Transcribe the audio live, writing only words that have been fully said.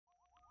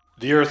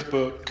The Earth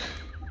Book.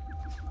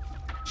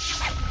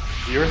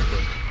 The Earth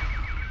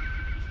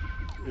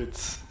Book.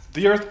 It's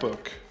the Earth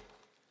Book.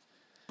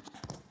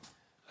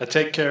 I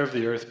take care of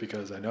the earth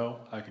because I know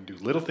I can do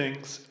little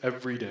things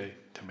every day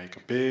to make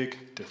a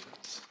big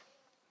difference.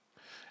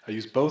 I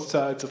use both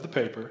sides of the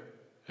paper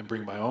and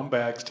bring my own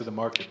bags to the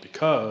market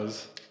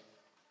because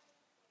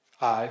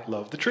I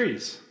love the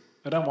trees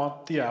and I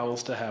want the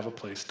owls to have a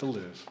place to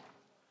live.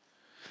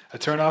 I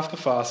turn off the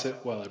faucet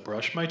while I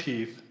brush my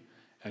teeth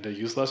and I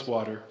use less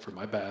water for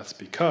my baths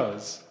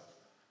because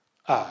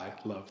I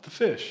love the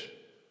fish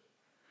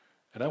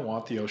and I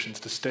want the oceans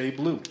to stay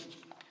blue.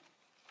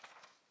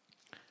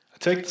 I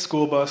take the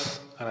school bus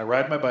and I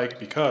ride my bike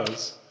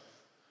because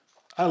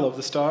I love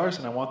the stars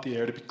and I want the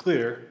air to be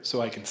clear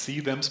so I can see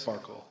them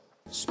sparkle.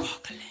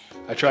 Sparkling.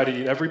 I try to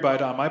eat every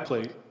bite on my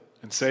plate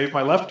and save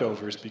my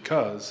leftovers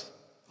because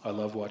I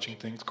love watching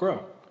things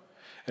grow.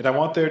 And I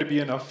want there to be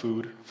enough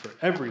food for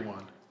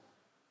everyone.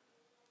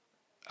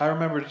 I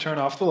remember to turn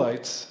off the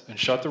lights and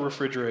shut the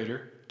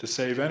refrigerator to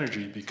save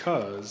energy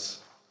because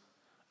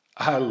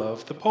I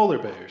love the polar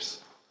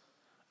bears.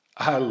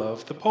 I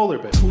love the polar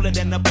bears. Cooler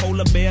than the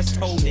polar bear's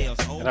toenails.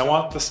 And I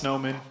want the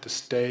snowmen to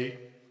stay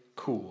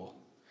cool.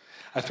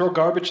 I throw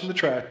garbage in the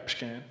trash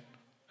can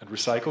and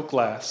recycle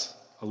glass,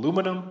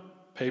 aluminum,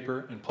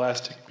 paper, and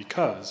plastic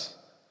because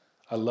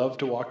I love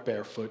to walk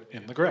barefoot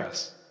in the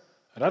grass.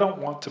 And I don't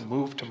want to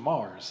move to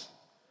Mars.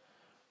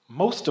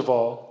 Most of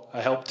all,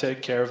 I help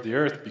take care of the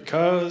earth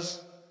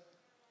because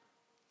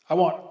I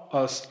want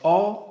us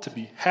all to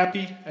be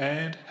happy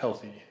and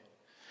healthy.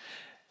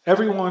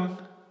 Every one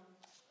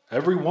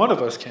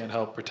of us can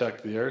help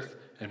protect the earth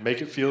and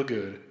make it feel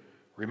good.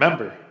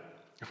 Remember,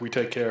 if we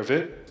take care of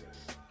it,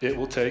 it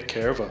will take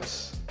care of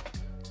us.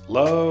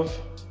 Love,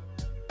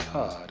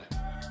 Todd.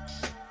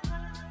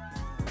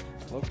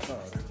 Love,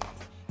 Todd.